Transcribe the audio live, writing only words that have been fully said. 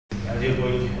as you're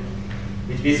going here.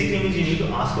 Which basically means you need to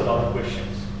ask a lot of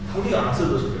questions. How do you answer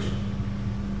those questions?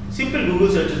 Simple Google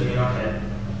searches may not help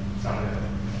somewhere.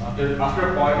 After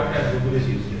a point of time, Google is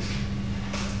useless.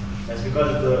 That's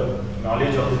because of the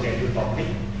knowledge of the general public,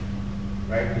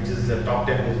 right? Which is the top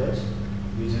 10 results,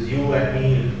 which is you and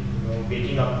me,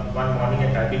 waking up one morning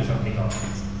and typing something out.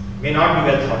 May not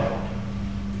be well thought out.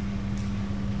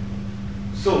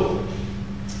 So,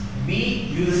 we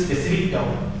use a specific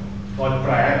term called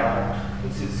prior art.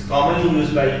 It's commonly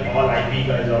used by all IP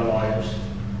guys or lawyers.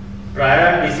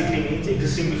 Prior art basically means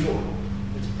existing before.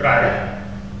 It's prior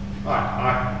art.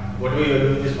 Art. Whatever you're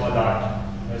doing is called art.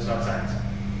 It's not science.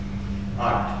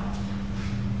 Art.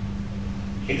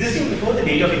 Existing before the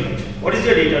date of invention. What is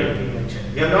your date of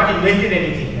invention? You have not invented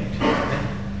anything yet.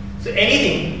 So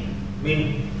anything, I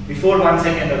mean, before 1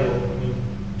 second ago, I mean,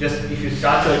 just if you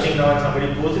start searching now and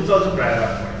somebody posts, it's also prior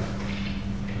art for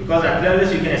you. Because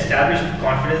unless you can establish with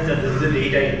confidence that this is the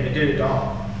date I invented it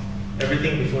on,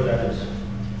 everything before that is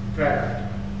prior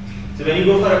art. So when you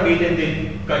go for a patent,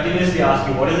 they continuously ask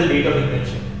you, what is the date of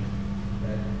invention?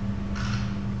 Right?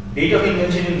 Date of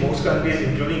invention in most countries,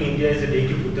 including India, is the date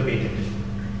you put the patent in.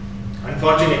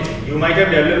 Unfortunately, you might have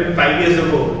developed it 5 years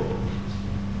ago,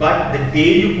 but the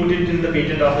day you put it in the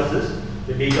patent office is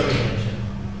the date of invention.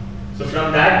 So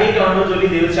from that date onwards only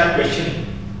they will start questioning.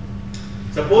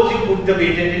 Suppose you put the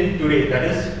patent in today, that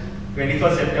is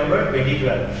 21st September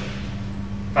 2012.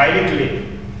 File it today.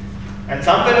 And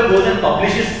some fellow goes and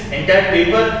publishes entire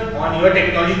paper on your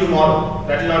technology tomorrow.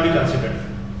 That will not be considered.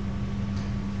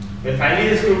 When finally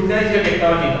they scrutinize your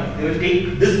technology, they will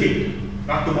take this date,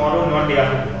 not tomorrow, not day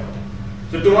after tomorrow.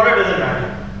 So tomorrow doesn't matter.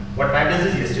 What matters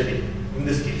is yesterday, in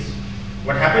this case.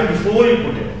 What happened before you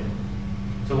put it.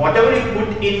 So whatever you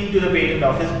put into the patent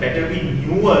office better be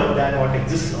newer than what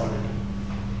exists already.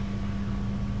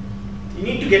 You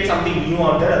need to get something new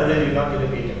out there, otherwise you will not get a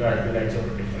patent or IP rights or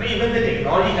protection. Now, even the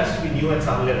technology has to be new at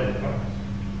some level,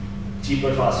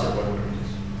 cheaper, faster, whatever it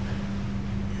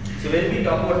is. So when we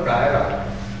talk about prior art,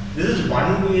 this is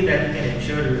one way that you can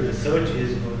ensure your research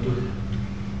is going to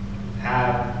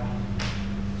have,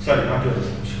 sorry, not your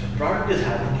research, the product is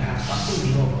having to have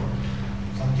something new about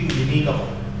it, something unique about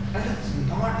it. And it's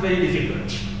not very difficult.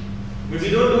 But we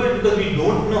don't do it because we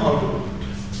don't know how to do it.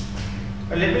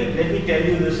 But let me tell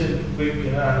you this in quick,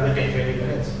 another 10-20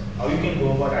 minutes, how you can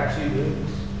go about actually doing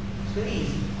this. It's very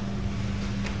easy.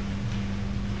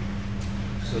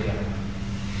 So yeah,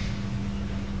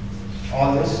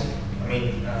 all this, I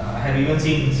mean, I have even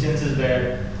seen instances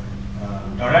where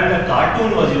Donald Duck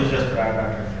cartoon was used as prior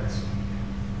art reference.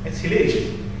 It's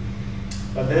hilarious.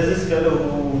 But there's this fellow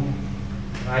who,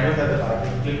 I don't have the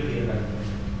cartoon, click here right now.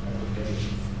 I will tell you.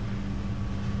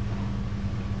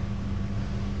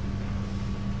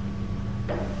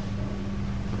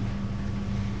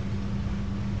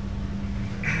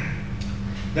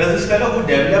 There's this fellow who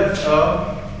developed a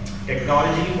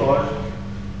technology for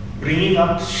bringing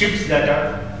up ships that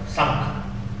are sunk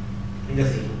in the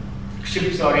sea.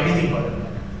 Ships or anything for that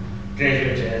matter.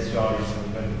 Treasure chest or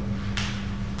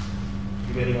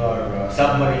even your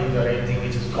submarines or anything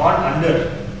which has gone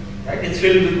under, right? It's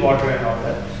filled with water and all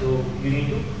that. So you need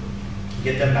to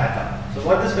get them back up. So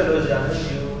what this fellow has done is,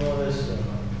 this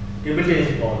table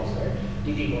tennis balls, right?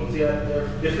 TT balls,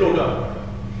 they float on water.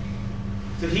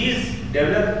 So he's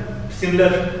developed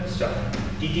similar stuff,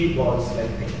 TT balls like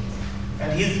thing.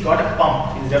 And he's got a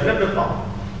pump, he's developed a pump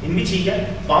in which he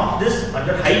can pump this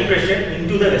under high pressure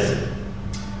into the vessel.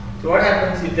 So what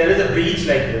happens if there is a breach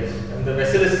like this and the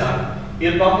vessel is sunk,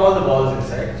 he'll pump all the balls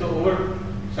inside. So over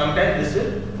some time this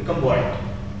will become buoyant.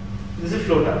 This is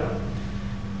float up.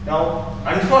 Now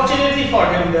unfortunately for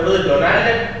him, there was a Donald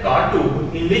Duck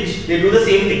cartoon in which they do the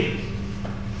same thing.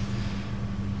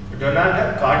 A Donald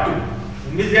Duck cartoon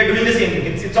in which they are doing the same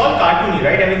thing. It's all cartoony,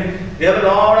 right? I mean, they have a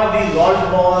lot of these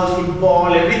golf balls,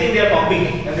 football, everything they are pumping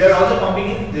in. And they are also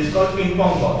pumping in, this is called ping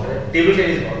pong balls, right? Table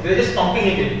tennis balls. They are just pumping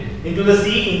it into the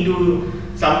sea, into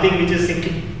something which is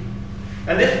sinking.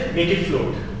 And then make it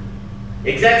float.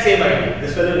 Exact same idea.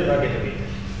 This fellow did not get a patent.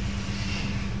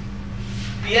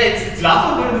 Yeah, it's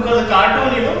laughable because a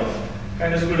cartoon,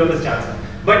 kind of screwed up his chances.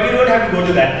 But you don't have to go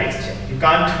to that extent. You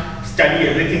can't study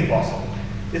everything possible.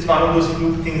 It's one of those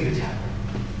few things which happen.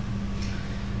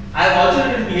 I have also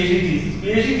written PhD theses.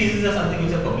 PhD theses are something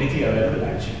which are publicly available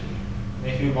actually.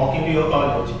 If you walk into your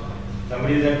college,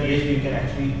 somebody is a PhD, you can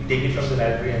actually take it from the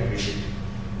library and read it.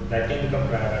 That can become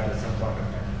prior art at some point of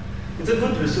time. It's a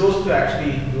good resource to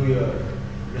actually do your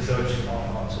research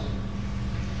on also.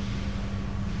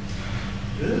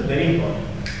 This is very important.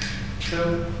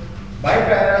 So, by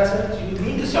prior art search, you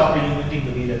need to stop reinventing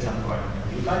the wheel at some point.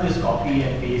 You can't just copy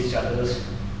and paste others'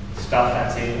 stuff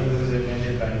and say, this is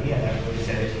invented by me and I'm going to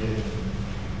sell it to you.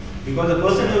 Because the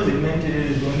person who's invented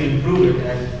it is going to improve it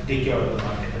and take you out of the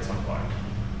market at some point.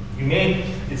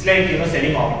 It's like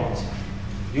selling omelets.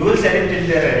 You will sell it till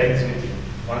there are eggs with you.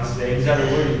 Once the eggs are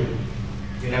over,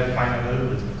 you'll have to find another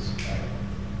business. Right?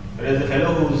 Whereas the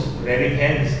fellow who's rearing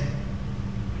hens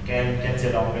can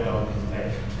sell omelet all his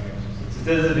life. Right? So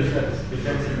there's a difference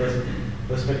in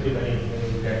perspective when you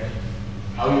look at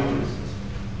how you do business.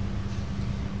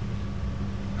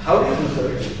 How do you do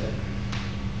searches?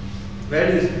 Where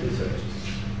do you do searches?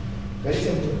 Very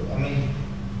simple.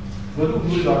 Go to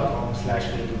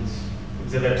google.com/patents.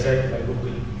 It's a website by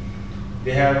Google.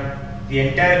 They have the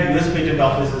entire US patent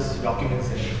office's documents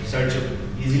in it, searchable,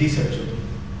 easily searchable,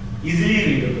 easily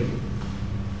readable.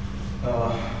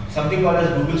 Something called as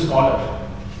Google Scholar,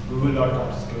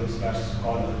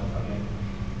 google.com/scholar.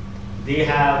 They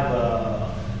have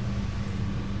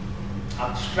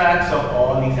abstracts of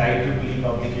all these IEEE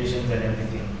publications and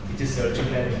everything, which is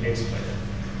searchable and indexed by them.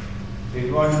 So if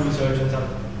you want to do search on some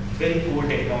very cool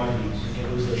technologies, you can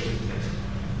do searches there.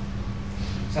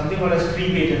 Something called as free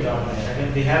patents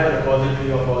online. They have a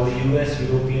repository of all the US,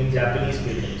 European, Japanese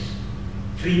patents.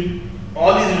 Free.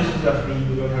 All these resources are free.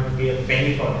 You don't have to pay a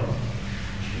penny for them.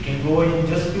 You can go in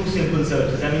just do simple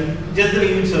searches. Just the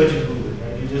way you search in Google,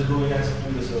 right? You just go in and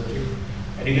do the searches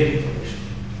and you get information.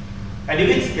 And you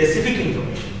get specific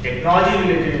information, technology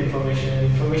related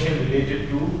information related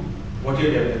to what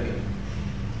you're developing.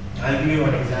 I'll give you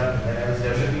one example. When I was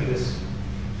developing this,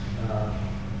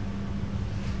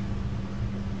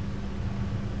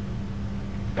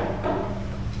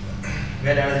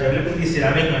 these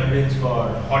ceramic membranes for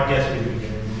hot gas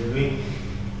purification, we were doing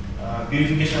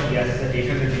purification of gases at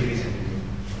 800 degrees centigrade.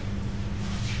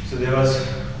 So there was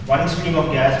one stream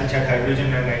of gas which had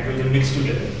hydrogen and nitrogen mixed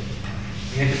together.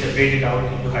 We had to separate it out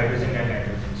into hydrogen and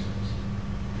nitrogen.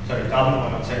 Sorry, carbon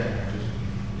monoxide and nitrogen.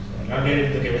 So I'm not getting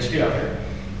into the chemistry of it.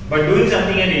 But doing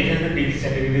something at 800 degrees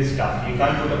centigrade is tough. You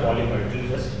can't put a polymer, it will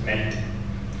just melt.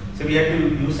 So we had to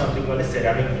use something called as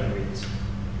ceramic membranes.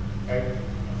 Right?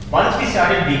 Once we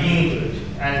started digging into it,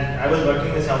 and I was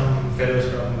working with some fellows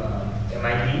from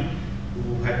MIT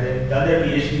who had done their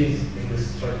PhDs in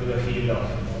this particular field of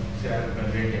ceramic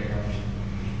membrane technology.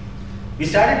 We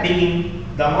started digging.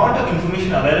 The amount of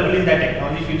information available in that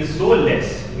technology field is so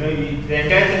less. The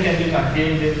entire thing can be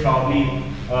contained in probably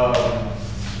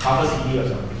half a CD or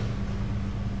something.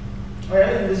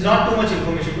 There's not too much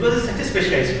information because it's such a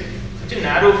specialized field, such a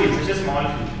narrow field, such a small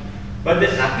field. But the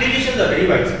applications are very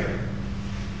widespread.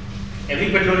 Every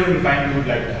petroleum refinery would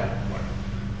like to have one.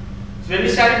 So when we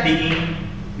started digging,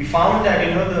 we found that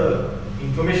the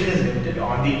information is limited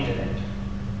on the internet.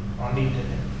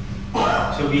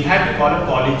 So we had to call up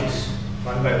colleges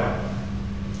one by one.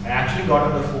 I actually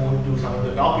got on the phone to some of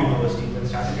the top universities and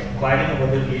started inquiring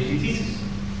about their PhD thesis.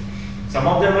 Some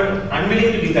of them were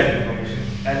unwilling to give that information,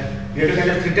 and we had to kind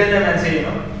of threaten them and say,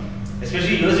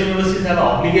 especially US universities have an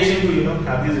obligation to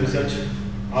have this research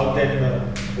out there in the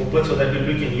open so that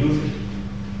people can use it.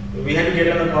 So we had to get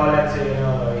on the call and say,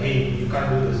 hey, you can't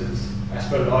do this. It's as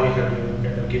per law, you have to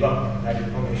kind of give up that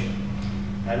information.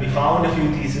 And we found a few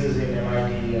theses in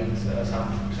MIT and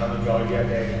some in Georgia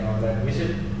Tech and all that. We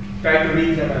should try to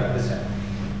read them and understand.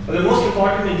 But the most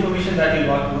important information that we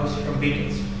got was from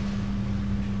patents.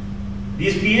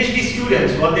 These PhD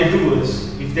students, what they do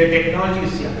is, if their technology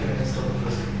is... You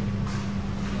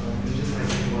just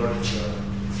mentioned about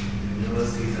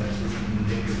universities actually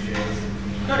take to share this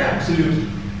information. Not absolutely.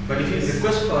 But if you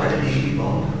request for it... legally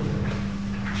bound?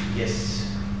 Yes.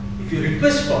 If you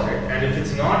request for it, and if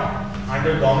it's not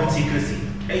under government secrecy,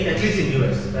 at least in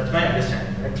US, that's my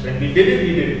understanding. Right? When we did it,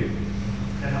 we did it.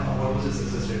 And what was the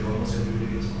success rate? Almost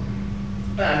everybody was on.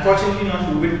 Unfortunately, not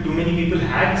too many people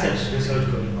had such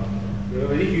research going on. There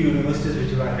were very few universities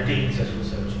which were undertaking such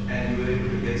research. And you were able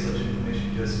to get such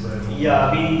information just by...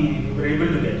 Yeah, we were able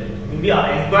to get it. We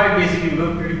inquired basically, we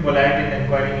were pretty polite in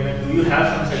inquiring, do you have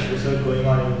some such research going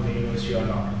on in the university or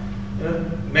not?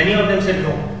 Many of them said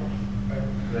no.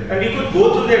 Right. And we could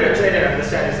go through their website and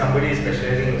understand if somebody is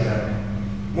specializing in ceramic.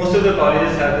 Most of the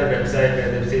colleges have their website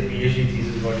where they say PhD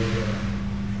thesis, what is going on.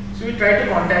 So we tried to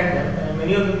contact them, and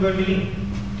many of them were willing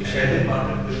to share their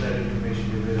partner with that information.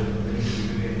 They were willing to give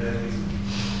you the entire thesis?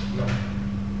 No,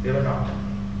 they were not.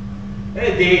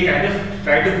 They kind of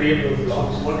tried to create those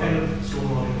blogs. So what kind of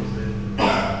stonewalling was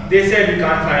there? They said we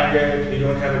can't find it, we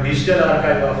don't have a digital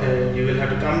archive of it, you will have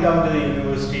to come down to the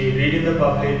university, read in the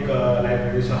public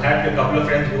library. So I had a couple of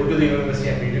friends go to the university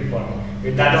and read it for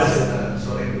me. That also.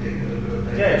 Sorry, I'm taking a little bit of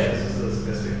time. Yeah, sure. This is a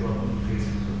specific problem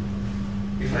facing. So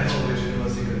if I know which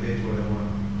university can take what I want,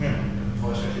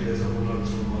 unfortunately there's a whole lot of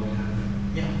stonewalling happening.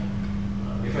 Yeah.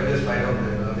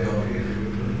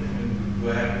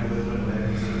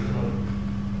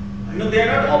 No, they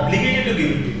are not obligated to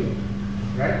give it to you,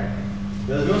 right?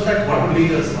 There's no such What would be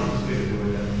the obligation. smartest way to do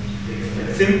it?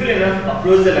 It's simple enough.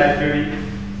 Approach the library,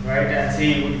 right, and say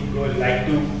you would like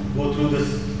to go through this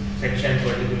section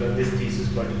particular, this thesis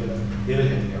particular. They will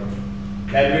help you out.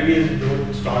 Libraries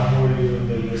don't stronghold you in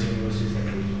the US universities and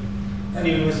everything. And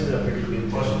universities are pretty big.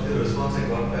 Unfortunately, the response I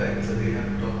got back is that they have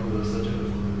to talk to the researcher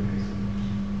before they release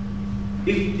it.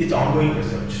 If it's ongoing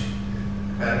research,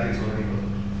 Apparently, it's already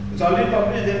published. it's already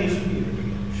published, then you should be able to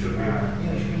get it. Should be.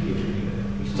 Yeah, you should be able to get it.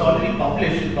 If it's already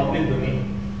published, it's public domain.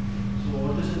 So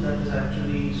what is it that is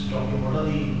actually stopping? What are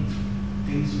the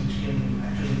things which can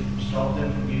actually stop them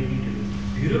from giving it to you?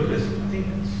 Bureaucracy, I think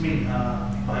that's. I mean,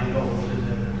 by law, what is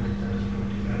that is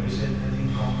protected? You said, I think,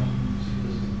 common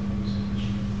citizens.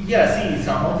 Yeah, see,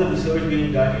 some of the research being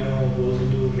done, goes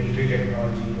into military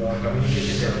technology or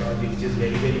communication technology, which is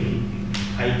very, very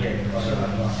high tech or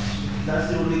advanced.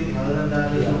 That's the only thing. Other than that,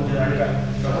 there's no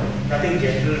Nothing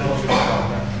general should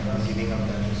stop them from giving up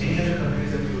that. Any other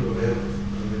countries that you are aware of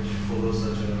which follow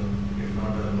such a, if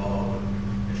not a law, but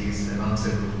at least an answer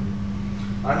to?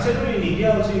 Answer to in India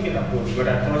also you can approach, but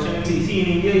unfortunately, see in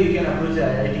India you can approach the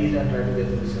IITs and try to get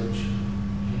the research.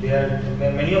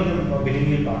 Many of them are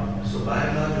willingly partners. So by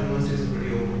and large, universities are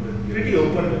pretty open with it. Pretty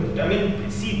open with it. I mean,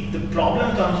 see, the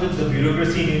problem comes with the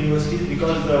bureaucracy in universities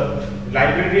because the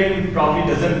librarian probably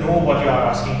doesn't know what you are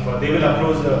asking for. They will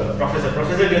approach the professor.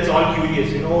 Professor gets all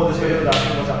curious, this fellow is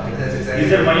asking for something. That's exactly Is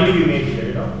there money to be made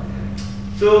here,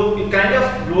 So it kind of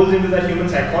rolls into that human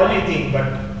psychology thing, but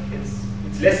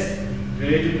it's less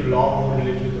related to law, more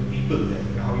related to the people then,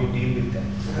 how you deal with them.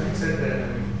 So having said that,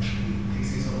 I mean, the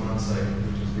thesis on one side,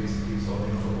 which is basically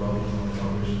solving a problem on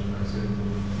foundation, and I said,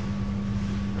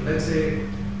 but let's say,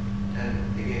 and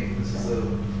again, this is a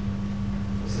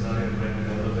scenario I'm trying to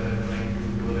develop and I'm trying to do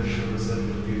a little bit of research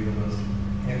with a few universities.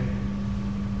 Yeah.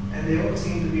 And they all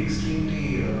seem to be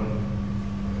extremely,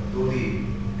 though the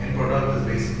end product is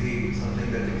basically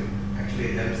something that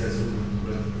actually helps their students,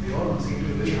 but they all seem to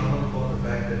be very hung up on the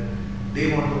fact that they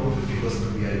want to own 50%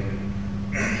 of the IP.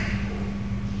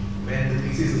 When the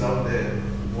thesis is out there,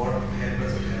 what help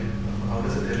does it help? How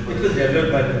does it help? It was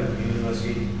developed by the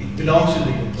university. It belongs to the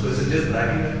university. So is it just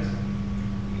bragging rights?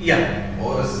 Yeah.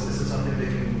 Or is it something they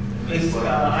can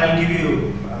I'll give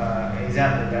you an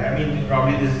example. I mean,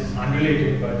 probably this is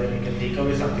unrelated, but then you can take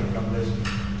away something from this.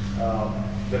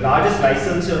 The largest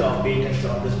licensor of patents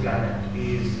on this planet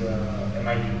is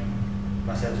MIT,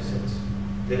 Massachusetts.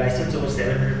 They license over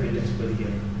 700 patents per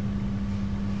year.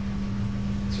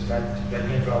 So that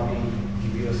can probably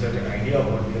give you a certain idea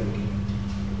of what we are looking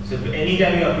at. So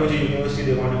anytime you approach a university,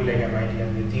 they want to be like MIT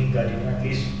and they think that at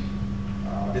least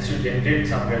this should generate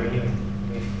some revenue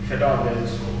if at all there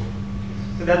is scope.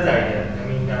 So that's the idea. I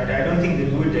mean, I don't think they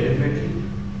do it deliberately.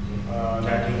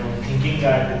 That thinking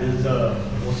that this is the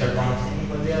most advanced thing,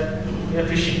 but they are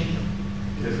fishing.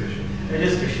 They're fishing. They're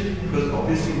just fishing. Because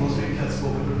obviously most people have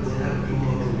spoken to doesn't have a clue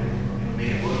how to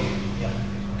make it work. Yeah,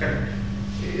 correct.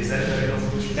 Is that the right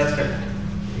observation? That's correct.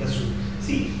 That's true.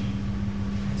 See,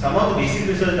 some of the basic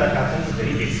research that happens is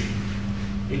very basic.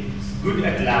 It's good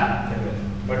at lab level,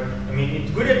 but I mean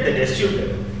it's good at the test tube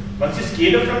level. Once you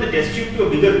scale up from the test tube to a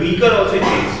bigger beaker, also it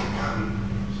fails.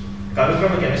 Coming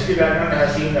from a chemistry background, I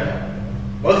have seen that happen.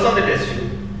 Works on the test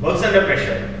tube, works under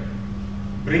pressure.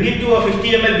 Bring it to a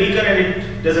 50 ml beaker and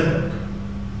it doesn't work.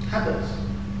 Happens.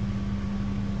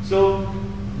 So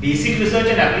basic research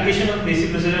and application of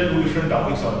basic research are two different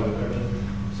topics altogether.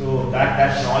 So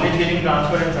that knowledge getting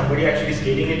transferred and somebody actually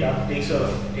scaling it up takes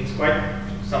quite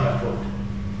some effort.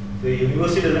 The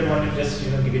university doesn't want to just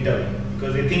give it away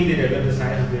because they think they develop the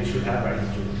science they should have rights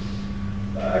to it.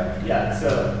 But yeah, it's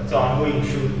an ongoing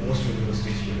issue with most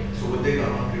universities today. So would they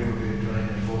come up to you to try and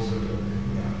enforce it?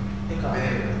 Yeah, they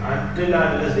can't. Until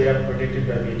unless they are protected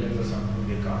by patents or something,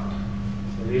 they can't.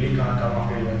 They really can't come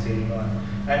after you and say,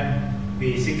 and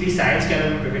basically science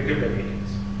cannot be protected by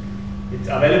patents. It's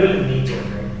available in nature,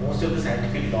 right? Most of the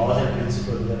scientific laws and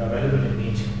principles are available in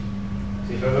nature.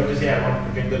 So if I were to say I want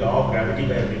to protect the law of gravity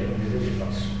by a patent, this is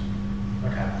lost.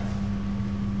 Not happening.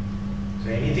 So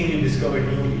anything you discover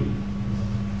newly,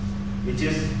 which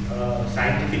is a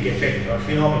scientific effect or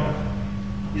phenomena,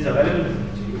 is available in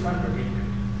nature. You can't protect it.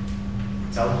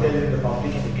 It's out there in the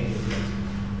public and you can influence it.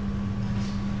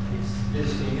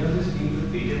 Does any of this deal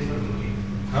with patents for India?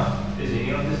 Huh? Does any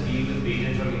of this deal with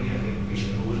patents for India?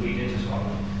 Whose patents is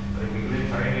common? But we couldn't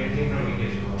find anything from India.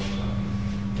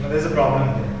 There's a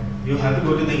problem there. You have to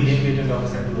go to the Indian Patent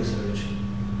Office and do research.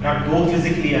 Not go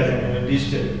physically as a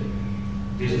digital.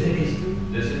 There's a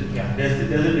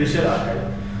digital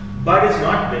archive. But it's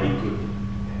not very good.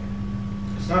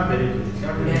 It's not very good. It's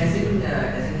not very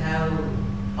Doesn't have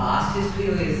past history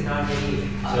is not very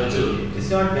updated. It's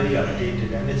not very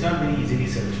updated and it's not very easily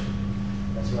searched.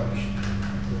 That's one issue.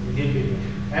 So we need to,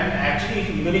 and actually,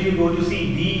 even if you go to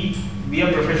see, we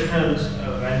are professionals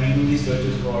when we do these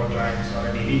searches for clients on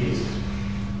a daily basis.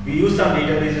 We use some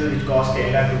databases which cost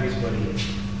 10 lakh rupees per year,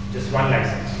 just one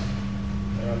license.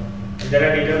 And there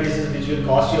are databases which will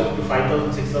cost you up to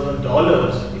 $5,000,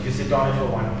 $6,000 if you sit on it for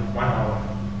one hour.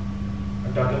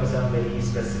 I'm talking about some very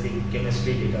specific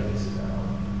chemistry databases and all.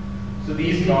 So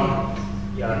these not,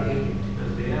 yeah.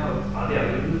 Because are they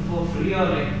available for free or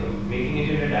like making it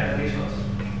in a database also?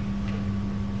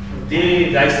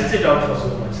 They license it out for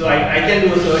so much. So I can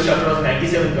do a search across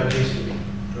 97 countries today.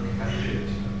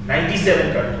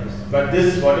 97 countries. But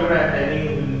this, whatever I'm telling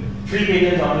you, free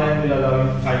pages online will allow you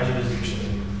 5 jurisdictions.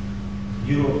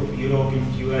 Europe,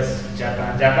 US,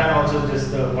 Japan. Japan also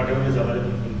just whatever is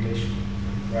available in English.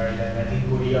 Right? And I think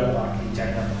Korea partly,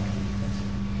 China partly.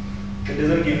 It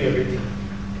doesn't give you everything.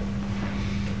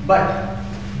 But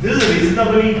this is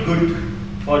reasonably good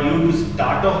for you to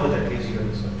start off with at least your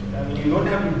research. I mean, you don't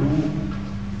have to do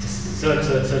just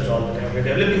search all the time. You're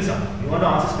developing something. You want to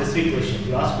answer specific questions.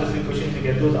 You ask specific questions, you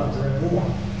get those answers and move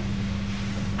on.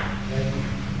 And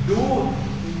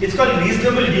it's called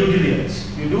reasonable due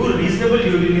diligence. You do reasonable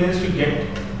due diligence to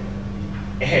get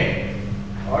ahead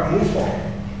or move forward.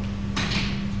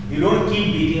 You don't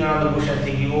keep beating around the bush and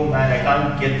thinking, oh man, I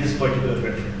can't get this particular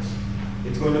reference.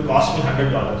 It's going to cost me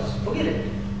 $100. Forget it.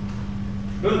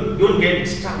 Don't get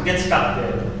stuck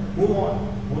there. Move on.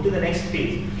 Move to the next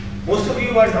phase. Most of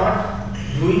you are not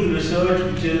doing research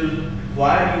which will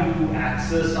require you to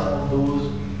access some of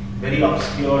those very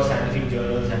obscure scientific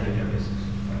journals and databases.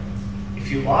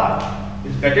 If you are,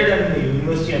 it's better than in the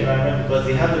university environment because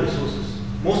they have the resources.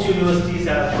 Most universities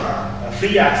have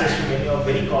free access to many of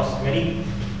very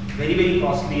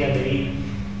costly and very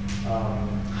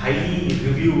highly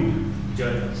reviewed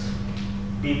journals.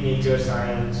 Be it Nature,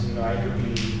 Science,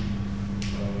 IEEE,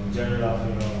 Journal of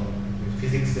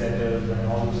Physics Letters and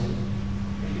all those things.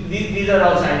 These are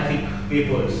all scientific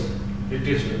papers,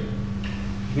 literature,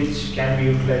 which can be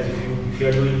utilized if you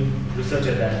are doing research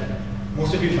at that.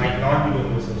 Most of you might not be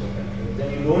doing research at that. Right? Then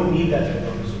you don't need that kind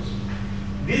of resources.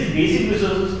 These basic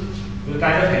resources will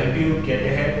kind of help you get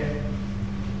ahead,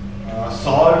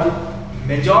 solve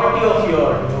majority of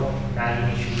your nagging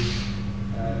issues,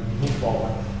 and move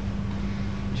forward.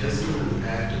 Just to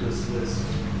add to this list,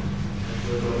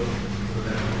 there's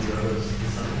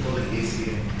something called the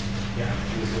ACA, the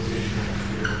Association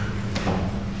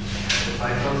for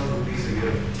 5,000 rupees a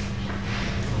year.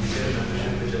 You get a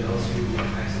membership which allows you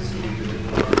access to the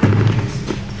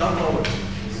come forward.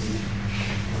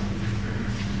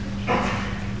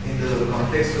 In the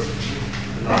context of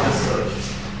the largest search,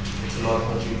 it's a lot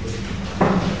more cheaper.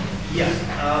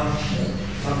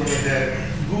 Something like that.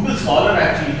 Google Scholar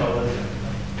actually covers it.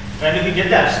 And if you get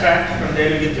the abstract, from there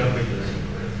you can jump into it.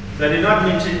 So I did not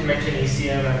mention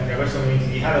ACM and there were so many.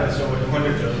 We have a list of over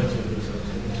 200 journals with research.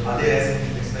 Are they as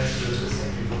expensive as just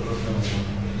people don't know?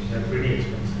 They're pretty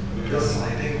expensive. Because I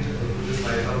think with this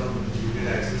 5,000, you get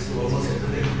access to almost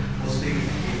everything. Mostly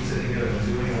people sitting here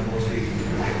consuming are mostly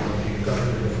technology.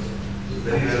 It's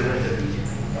very relevant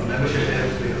that membership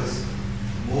helps because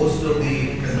most of the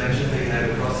conventions they have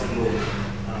across the globe,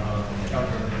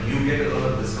 you get a lot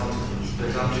of discounts. For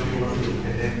example, if you want to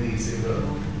attend the singer,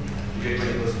 you get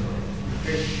 20% off,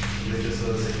 which is a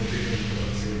significant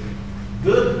saving.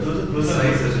 Those are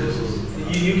nice resources.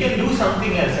 You can do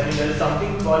something else. I mean, there is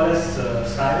something called as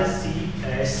Scirus,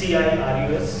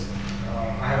 SCIRUS.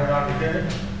 I have not written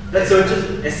it. That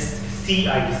searches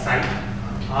SCI,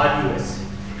 RUS.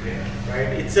 Okay. Right?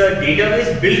 It's a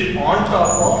database built on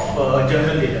top of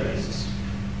journal databases.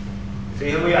 So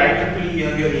you have your IEEE, you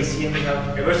have your ACM, you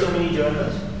have ever so many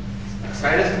journals.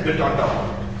 Scirus is built on top of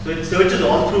it. So it searches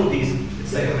all through these.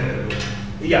 It's like a meta.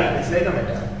 Yeah, it's like a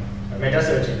meta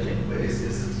search engine. But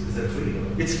is that free?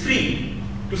 It's free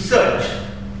to search,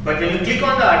 but when you click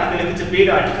on the article, if it's a paid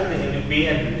article, then you will pay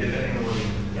and read it.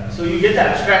 Yeah, so you get the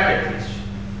abstract at least.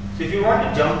 So if you want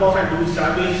to jump off and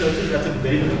start doing searches, that's a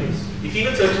very good place. It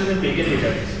even searches in patent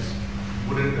databases.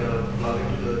 Would it plug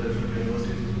into the different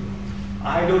universities?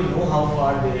 I don't know how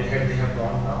far ahead they have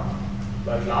gone now,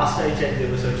 but last I checked, they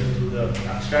were searching through the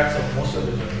abstracts of most of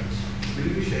the journals. Will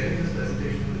you be sharing this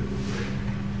presentation with the group?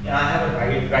 Yeah, I have a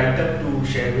write-up to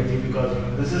share with you because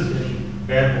this is very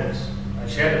bare bones. I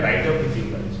shared a write-up with you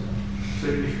guys. So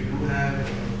if you do have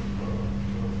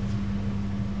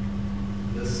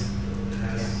this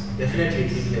has definitely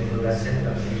it will helpful. I'll send it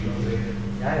up.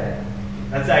 Yeah.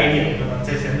 That's the idea. Once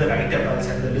I send the write-up, I'll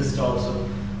send the list also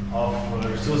of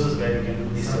resources where you can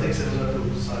do this. Something similar to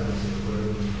Cyrus.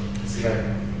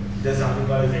 Yeah. there's something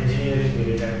called as engineering with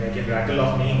it, and I can rattle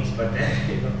off names, but then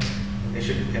they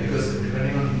should help Because us.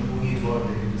 depending on who needs what,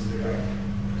 they can just do Right.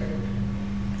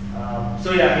 it.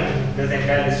 So yeah, I mean, there's an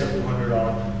entire list of 200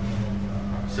 odd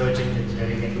search engines where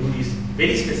you can do these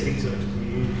very specific searches.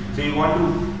 So you want to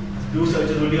do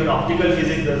searches only on optical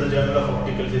physics. There's a journal of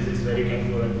optical physics where you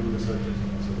can go and do the searches.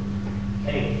 So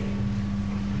anyway,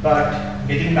 but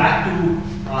getting back to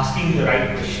asking the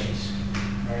right questions.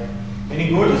 Right? When you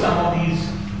go to some of these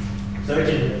search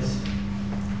engines,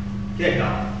 they're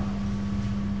dumb.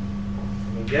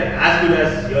 They're as good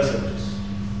as your searches.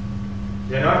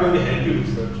 They're not going to help you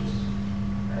with searches.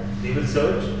 Right? They will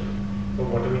search for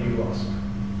whatever you ask.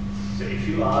 So if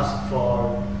you ask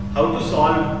for how to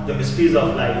solve the mysteries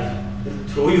of life, they'll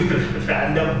throw you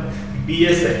random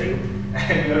BS at you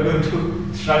and you're going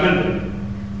to struggle with it.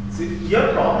 So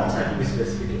your problems have to be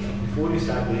specific enough before you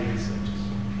start doing these searches.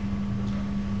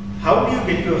 How do you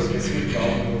get to a specific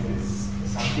problem is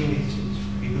something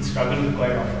which people struggle with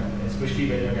quite often, especially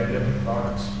when you're developing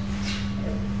products.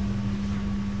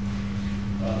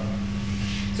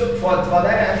 So for that I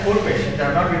have 4 questions. I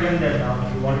have not written them down.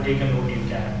 If you want to take a note, you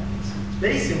can. It's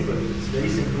very simple. It's very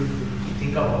simple to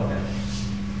think about that.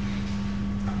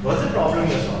 What's the problem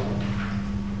you're solving?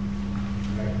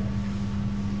 Right?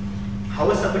 How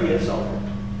is somebody else solving it?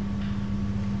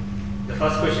 The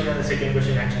first question and the second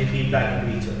question actually feed back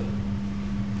into each other.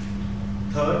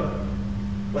 Third,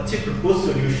 what's your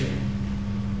proposed solution?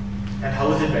 And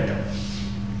how is it better?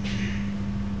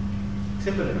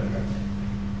 Simple enough, right?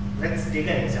 Let's take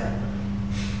an example.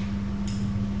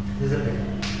 This is a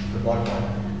pen, the ballpoint.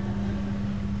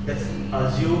 Let's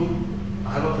assume I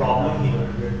have a problem here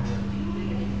with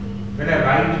when I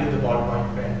write with the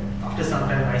ballpoint pen. After some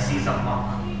time, I see some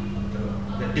mark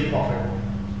on the tip of it,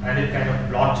 and it kind of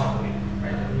blots on the way.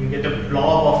 Right? And you get a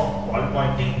blob of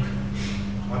ballpoint ink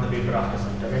on the paper after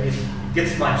some time, and it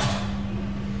gets smudged.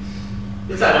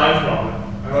 It's an annoying problem.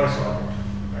 I want to solve it.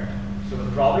 Right? So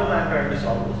the problem I'm trying to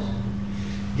solve is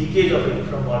leakage of ink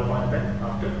from ballpoint pen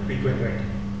after frequent writing.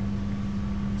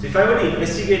 So if I were to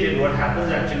investigate it, what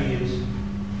happens actually is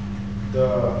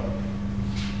the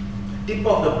tip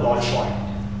of the ballpoint,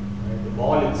 right, the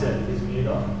ball itself is made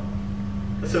of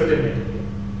a certain material,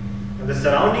 and the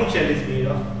surrounding shell is made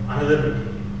of another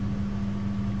material.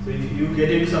 So if you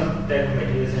get into some type of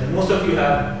materials, and most of your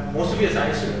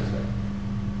science students,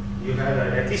 right, you have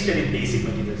at least studied basic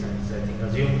material science. I think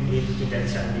assume 8 to 10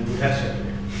 standard you would have studied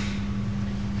it.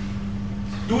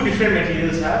 2 different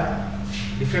materials have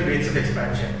different rates of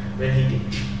expansion when heating.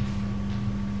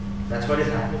 That's what is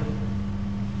happening.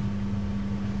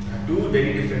 I have 2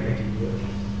 very different materials.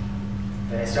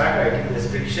 When I start writing, there is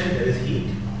friction, there is heat.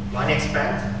 One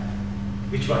expands.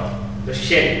 Which one? The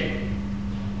shell,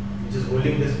 which is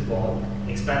holding this ball,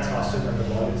 expands faster than the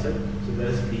ball itself. So there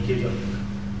is leakage of ink.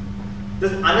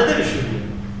 There's another issue here.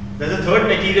 There's a third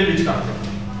material which comes in.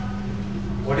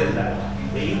 What is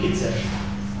that? The ink itself.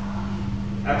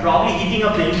 I'm probably heating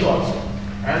up the ink also,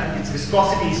 and its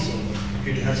viscosity is changing. If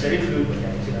you have studied fluid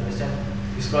mechanics, you understand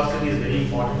viscosity is very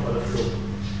important for the flow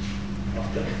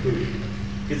of the fluid.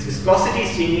 If its viscosity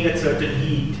is changing at certain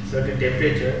heat, certain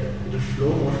temperature, it will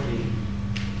flow more freely.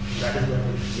 That is going to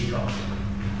leak out.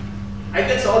 I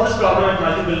can solve this problem at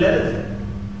multiple levels.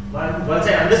 Once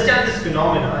I understand this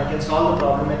phenomena, I can solve the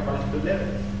problem at multiple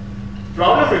levels. The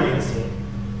problem remains same.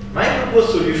 My proposed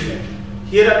solution,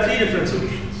 here are 3 different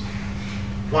solutions.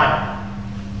 1, a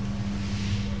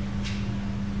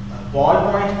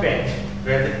ballpoint pen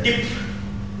where the tip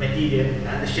material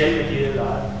and the shell material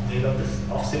are made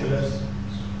of similar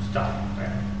stuff.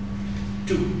 Right?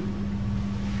 2,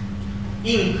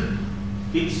 ink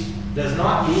which does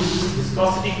not lose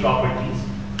viscosity properties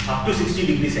up to 60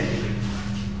 degrees centigrade.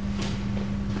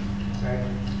 Right?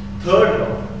 Third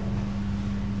law,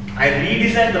 I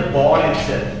redesigned the ball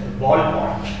itself, the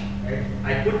ballpoint. Right?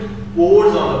 I put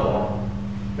pores on the ball.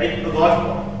 Like a golf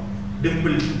ball,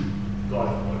 dimpled golf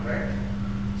ball, right?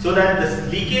 So that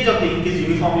the leakage of the ink is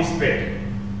uniformly spread.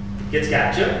 It gets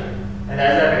captured, and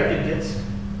as I write, it gets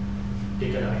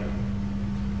taken away.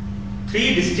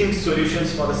 3 distinct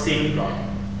solutions for the same problem.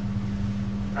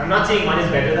 I'm not saying one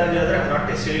is better than the other, I'm not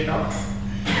testing it out.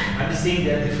 I'm just saying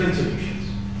there are different solutions.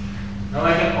 Now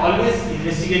I can always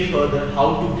investigate further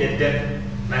how to get them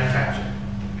manufactured.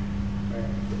 Right?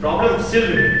 The problem still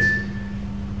remains.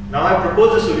 Now I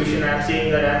propose a solution. I am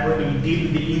saying that I am going to deal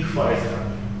with the ink, for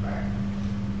example. Right?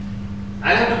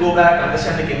 I'll have to go back,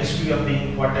 understand the chemistry of the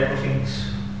ink, what type of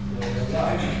inks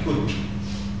could be.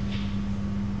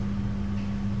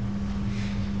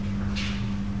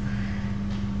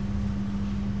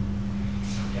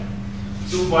 Yeah.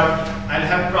 So what I'll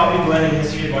have probably go and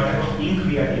investigate what type of ink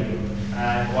we are dealing with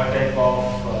and what type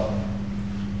of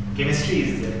chemistry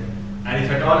is there, and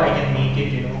if at all I can make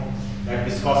it, you know, that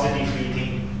viscosity free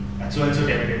thing at so and so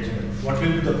temperature. What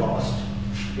will be the cost?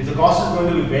 If the cost is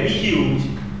going to be very huge,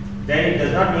 then it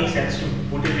does not make sense to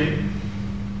put it in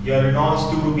your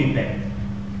Reynolds 2 rupee pen.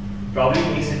 Probably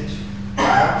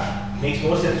makes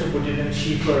more sense to put it in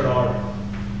Schiefer or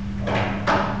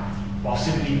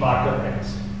possibly Parker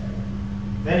pens.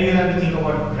 Then you have to think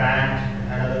about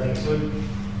brand and other things. So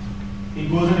it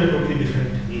goes into a totally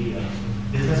different area.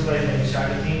 Business wise, when you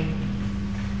start to think,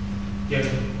 you have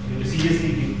to seriously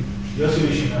give your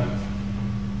solution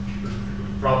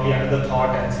probably another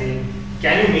thought and say,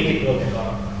 can you make it work at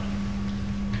all?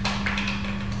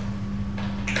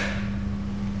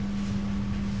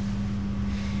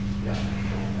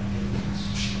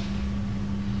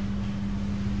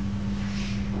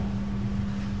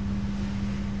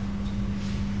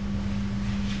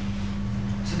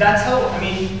 So that's how, I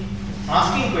mean,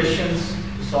 asking questions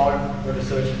to solve the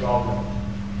research problem.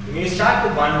 When you start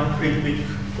with one pretty big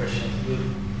question,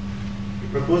 you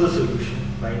propose a solution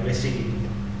by investigating.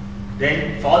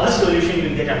 Then for the solution you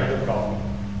will get another problem.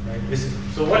 Right?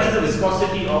 So what is the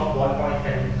viscosity of ballpoint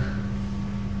pen?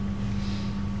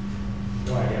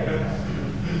 No idea, I don't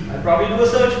know. I'll probably do a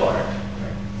search for it.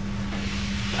 Right?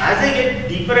 As I get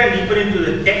deeper and deeper into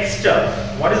the text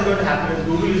stuff, what is going to happen is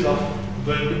Google is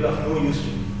going to be of no use to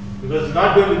me, because it's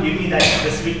not going to give me that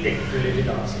specific text related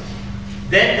answers.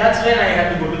 Then that's when I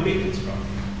have to go to Patent's problem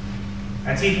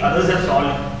and see if others have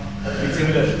solved it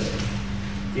similarly.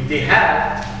 If they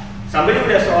have, somebody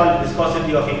would have solved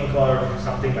viscosity of ink or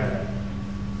something like that.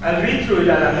 I'll read through it,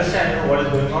 I'll understand, you know, what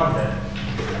is going on there.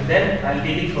 And then I'll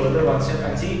take it further one step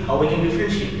and see how we can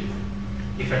differentiate it.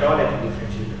 If at all I can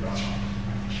differentiate it or not.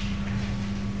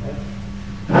 Right?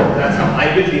 That's how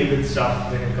I will deal with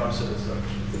stuff when it comes to research.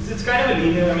 It's kind of a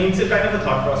linear, I mean, it's a kind of a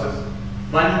thought process.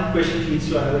 One question leads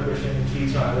to another question, it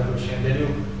leads to another question. Then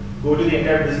you go to the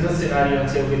entire business scenario and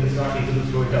say, okay, this is not feasible,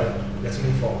 throw it out. Let's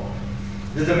move forward.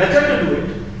 There's a method to do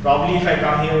it. Probably if I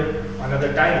come here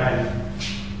another time,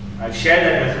 I'll share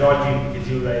that methodology with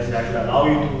you guys that will allow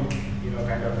you to, you know,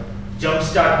 kind of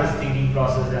jumpstart this thinking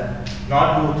process and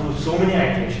not go through so many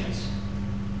iterations.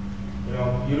 You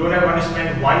know, you don't want to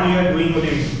spend 1 year doing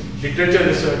only literature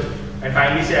research and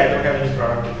finally say, I don't have any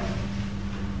product in mind.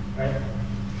 Right?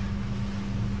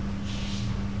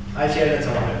 I'll share that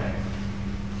some other time.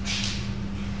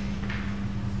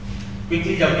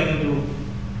 Quickly jumping into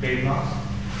trademarks.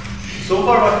 So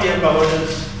far what we have covered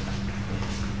is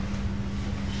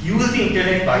use the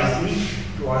internet wisely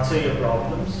to answer your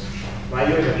problems while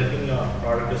you are developing your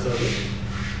product or service.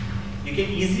 You can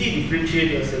easily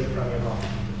differentiate yourself from your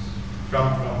competitors,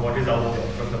 from what is out there,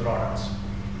 from the products.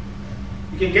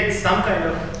 You can get some kind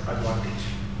of advantage.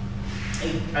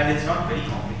 And it's not very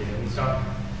complicated. It's not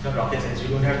rocket science. You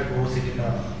don't have to go sit in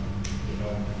a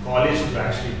college to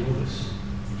actually do this.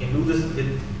 You can do this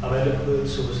with available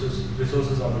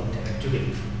resources on the internet today.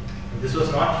 And this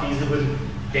was not feasible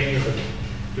 10 years ago.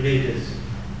 Today it is.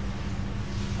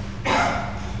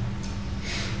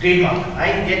 Trademark.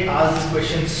 I get asked this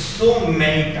question so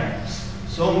many times.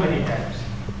 So many times.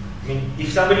 I mean,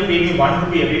 if somebody paid me 1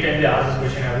 rupee every time they ask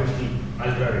this question, I would be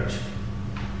ultra rich.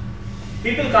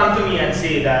 People come to me and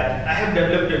say that I have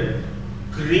developed a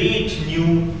great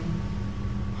new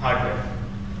hardware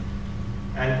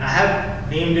and I have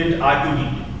named it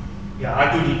R2D2. Yeah,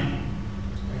 R2D2.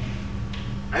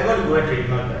 I want to go and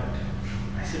trademark that.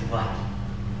 I said, why?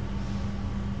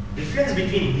 Difference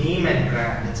between name and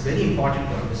brand, it's very important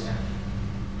to understand.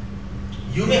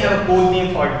 You may have a code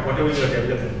name for whatever you are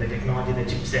developing, the technology, the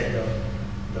chipset,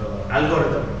 the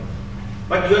algorithm,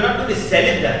 but you are not going to sell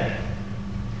it that way.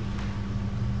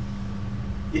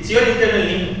 It's your internal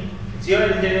name. It's your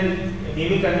internal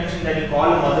naming convention that you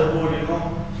call a motherboard,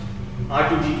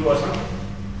 R2D2 or something.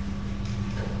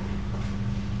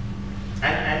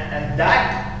 And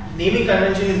that naming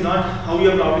convention is not how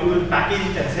you are probably going to package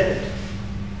it and sell it.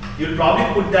 You'll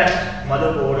probably put that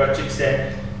motherboard or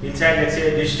chipset inside, let's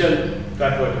say, a digital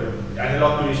converter,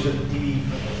 analog to digital TV,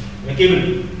 a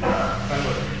cable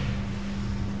converter,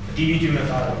 a TV to a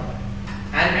car.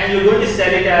 And you're going to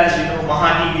sell it as,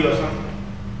 Maha TV or something.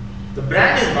 The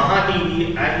brand is Maha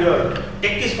TV and your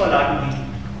tech is called R2D2.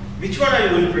 Which one are you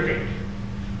going to protect?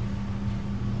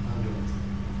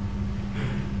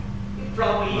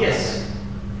 Probably yes.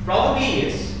 Probably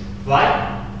yes.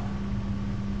 Why?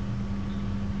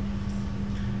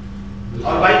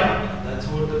 Or why not? That's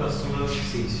what the customer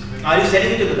sees. Right? Are you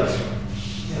selling it to the customer?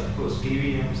 Yeah, of course.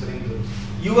 TV, I'm selling to.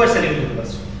 You are selling it to the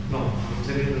customer. No, I'm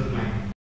selling to the client.